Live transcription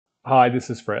Hi, this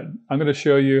is Fred. I'm going to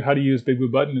show you how to use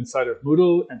BigBlueButton inside of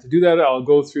Moodle, and to do that I'll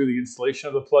go through the installation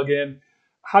of the plugin,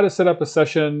 how to set up a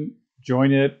session,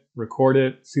 join it, record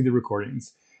it, see the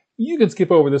recordings. You can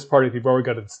skip over this part if you've already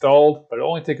got it installed, but it'll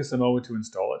only take us a moment to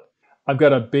install it. I've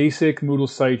got a basic Moodle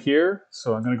site here,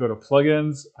 so I'm going to go to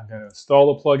Plugins, I'm going to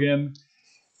install the plugin,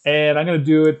 and I'm going to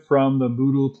do it from the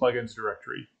Moodle plugins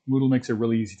directory. Moodle makes it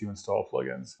really easy to install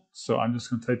plugins. So I'm just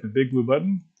going to type in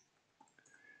BigBlueButton.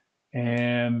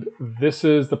 And this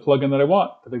is the plugin that I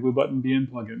want, the BigBlueButtonBN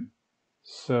plugin.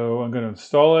 So I'm going to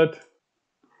install it.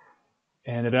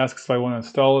 And it asks if I want to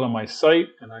install it on my site,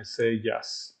 and I say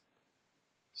yes.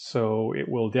 So it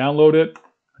will download it.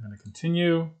 I'm going to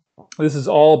continue. This is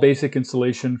all basic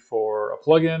installation for a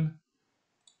plugin.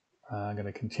 I'm going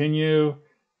to continue,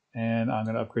 and I'm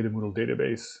going to upgrade the Moodle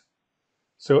database.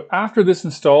 So after this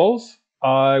installs,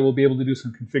 I will be able to do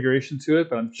some configuration to it,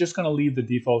 but I'm just going to leave the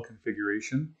default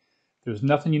configuration. There's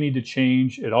nothing you need to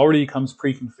change. It already comes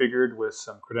pre-configured with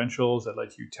some credentials that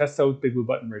let you test out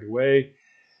BigBlueButton right away.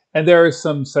 And there are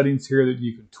some settings here that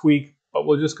you can tweak, but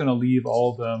we're just going to leave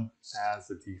all of them as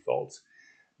the defaults.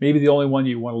 Maybe the only one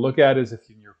you want to look at is if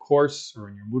in your course or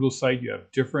in your Moodle site you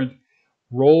have different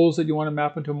roles that you want to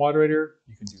map into a moderator,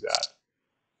 you can do that.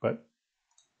 But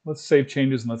let's save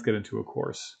changes and let's get into a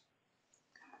course.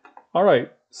 All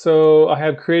right, so I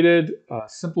have created a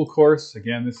simple course.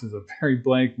 Again, this is a very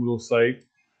blank Moodle site,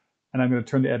 and I'm going to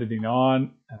turn the editing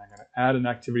on, and I'm going to add an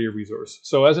activity or resource.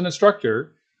 So as an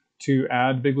instructor, to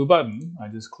add BigBlueButton, I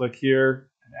just click here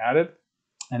and add it,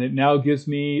 and it now gives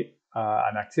me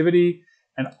an activity,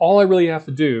 and all I really have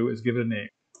to do is give it a name.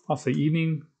 I'll say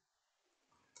evening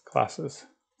classes.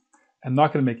 I'm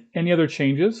not going to make any other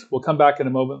changes. We'll come back in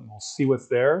a moment and we'll see what's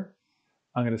there.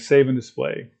 I'm going to save and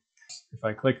display. If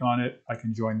I click on it, I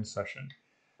can join the session.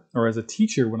 Or as a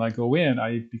teacher, when I go in,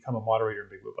 I become a moderator in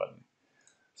BigBlueButton.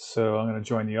 So I'm going to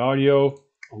join the audio,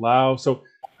 allow. So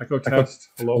echo test,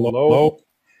 hello.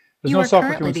 There's no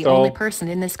software to install. You are currently the only person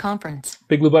in this conference.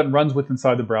 BigBlueButton runs with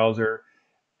inside the browser.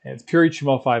 And it's pure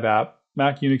HTML5 app,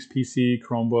 Mac, Unix, PC,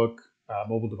 Chromebook,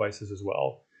 mobile devices as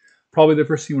well. Probably the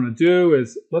first thing you want to do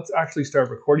is let's actually start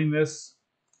recording this.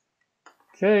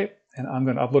 Okay, and I'm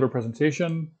going to upload a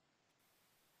presentation.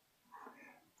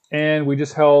 And we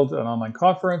just held an online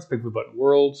conference, BigBlueButton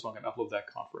World, so I'm going to upload that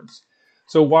conference.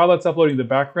 So while that's uploading the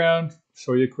background,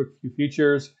 show you a quick few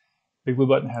features.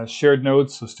 BigBlueButton has shared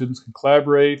notes so students can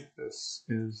collaborate. This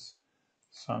is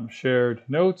some shared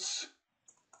notes.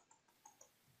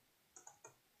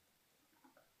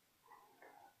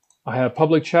 I have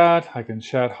public chat. I can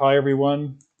chat, hi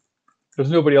everyone. There's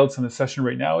nobody else in the session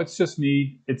right now. It's just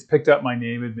me. It's picked up my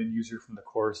name, admin user from the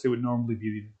course. It would normally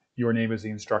be your name as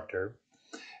the instructor.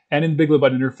 And in the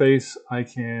BigBlueButton interface, I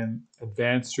can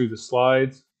advance through the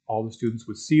slides. All the students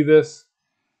would see this.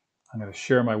 I'm going to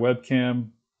share my webcam.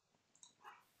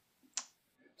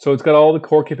 So it's got all the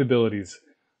core capabilities.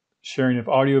 Sharing of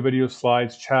audio, video,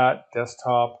 slides, chat,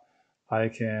 desktop. I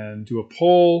can do a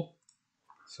poll.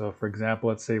 So for example,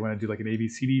 let's say when I do like an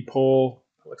ABCD poll,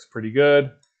 that looks pretty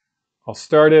good. I'll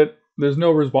start it. There's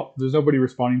nobody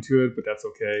responding to it, but that's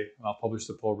okay. And I'll publish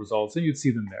the poll results and you'd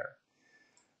see them there.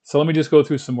 So let me just go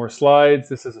through some more slides.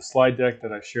 This is a slide deck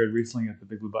that I shared recently at the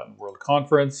BigBlueButton World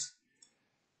Conference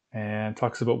and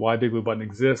talks about why BigBlueButton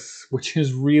exists, which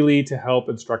is really to help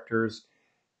instructors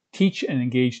teach and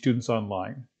engage students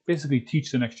online, basically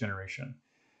teach the next generation.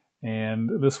 And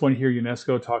this one here,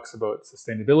 UNESCO, talks about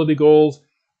sustainability goals.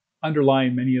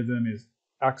 Underlying many of them is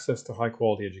access to high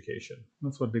quality education.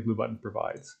 That's what BigBlueButton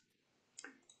provides.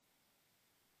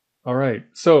 All right,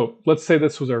 so let's say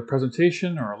this was our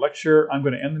presentation or our lecture. I'm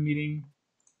going to end the meeting.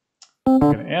 I'm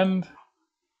going to end,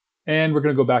 and we're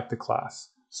going to go back to class.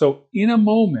 So in a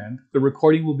moment, the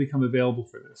recording will become available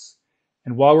for this.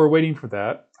 And while we're waiting for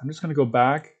that, I'm just going to go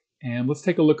back and let's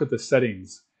take a look at the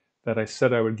settings that I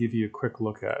said I would give you a quick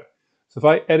look at. So if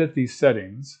I edit these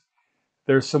settings,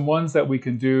 there's some ones that we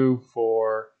can do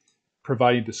for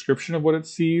providing description of what it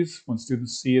sees when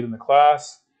students see it in the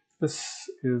class. This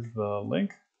is the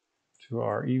link to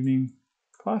our evening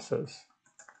classes.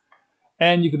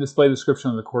 And you can display the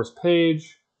description on the course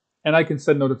page, and I can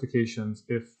send notifications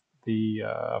if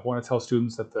I want to tell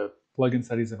students that the plugin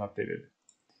settings have updated.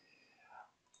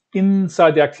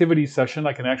 Inside the activity session,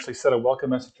 I can actually set a welcome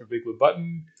message for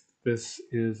BigBlueButton. This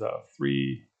is a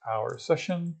 3-hour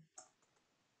session.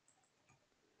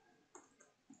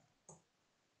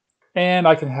 And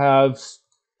I can have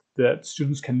that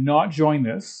students cannot join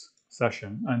this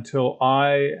session until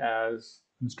I, as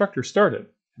instructor, start it.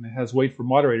 And it has wait for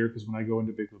moderator because when I go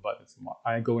into BigBlueButton,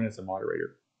 I go in as a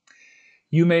moderator.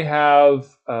 You may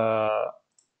have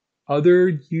other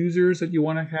users that you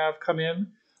want to have come in.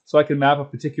 So I can map a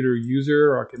particular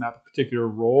user, or I can map a particular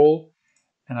role.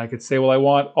 And I could say, well, I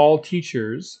want all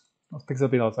teachers, let's pick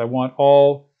something else. I want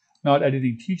all not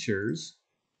editing teachers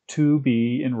to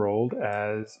be enrolled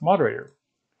as moderator.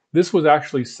 This was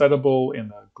actually settable in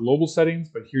the global settings,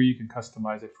 but here you can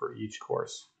customize it for each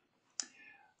course.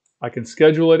 I can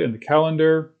schedule it in the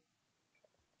calendar.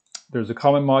 There's a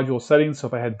common module setting, so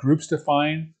if I had groups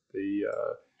defined, the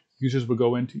users would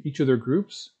go into each of their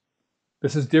groups.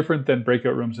 This is different than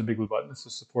breakout rooms in BigBlueButton. This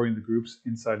is supporting the groups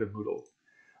inside of Moodle.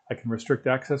 I can restrict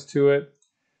access to it,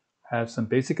 have some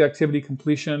basic activity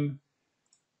completion,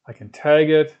 I can tag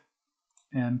it,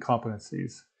 and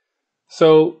competencies.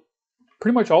 So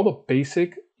pretty much all the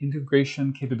basic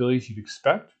integration capabilities you'd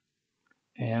expect.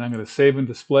 And I'm going to save and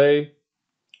display.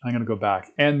 I'm going to go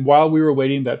back. And while we were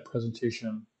waiting, that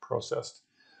presentation processed.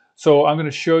 So I'm going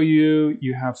to show you,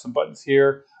 you have some buttons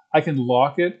here. I can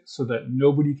lock it so that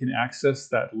nobody can access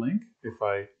that link if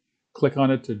I click on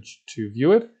it to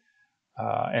view it.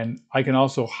 And I can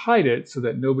also hide it so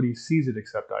that nobody sees it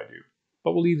except I do.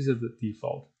 But we'll leave this as the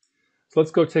default. So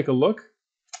let's go take a look.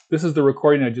 This is the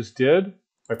recording I just did.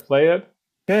 If I play it,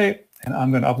 okay, and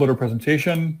I'm going to upload a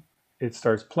presentation. It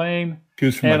starts playing,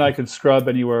 and I can scrub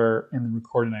anywhere in the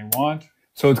recording I want.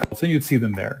 So you'd see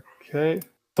them there. Okay.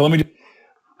 So let me.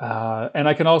 And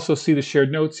I can also see the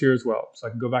shared notes here as well. So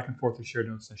I can go back and forth to shared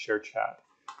notes and share chat.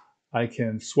 I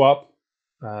can swap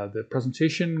the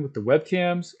presentation with the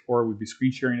webcams, or it would be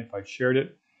screen sharing if I shared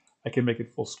it. I can make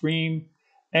it full screen,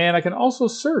 and I can also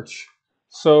search.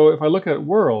 So if I look at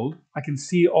world, I can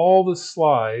see all the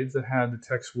slides that had the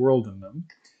text world in them,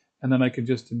 and then I can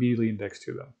just immediately index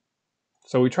to them.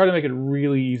 So we try to make it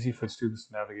really easy for students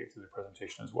to navigate through the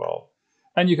presentation as well.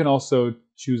 And you can also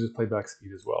choose its playback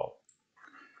speed as well.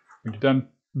 When you're done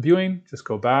viewing, just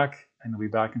go back, and you'll be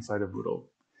back inside of Moodle.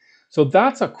 So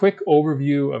that's a quick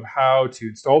overview of how to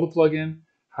install the plugin,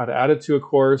 how to add it to a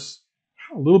course,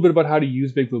 a little bit about how to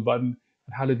use BigBlueButton,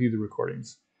 and how to view the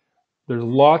recordings. There's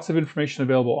lots of information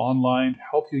available online to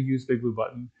help you use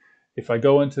BigBlueButton. If I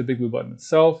go into BigBlueButton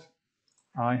itself,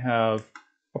 I have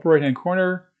upper right-hand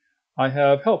corner, I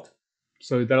have help.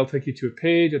 So that'll take you to a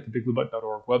page at the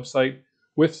BigBlueButton.org website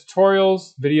with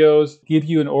tutorials, videos, give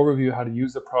you an overview of how to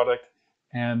use the product,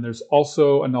 and there's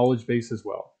also a knowledge base as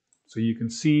well. So you can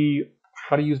see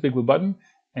how to use BigBlueButton,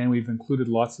 and we've included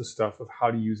lots of stuff of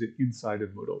how to use it inside of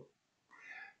Moodle.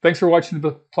 Thanks for watching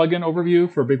the plugin overview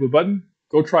for BigBlueButton.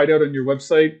 Go try it out on your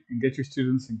website and get your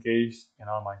students engaged in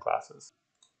online classes.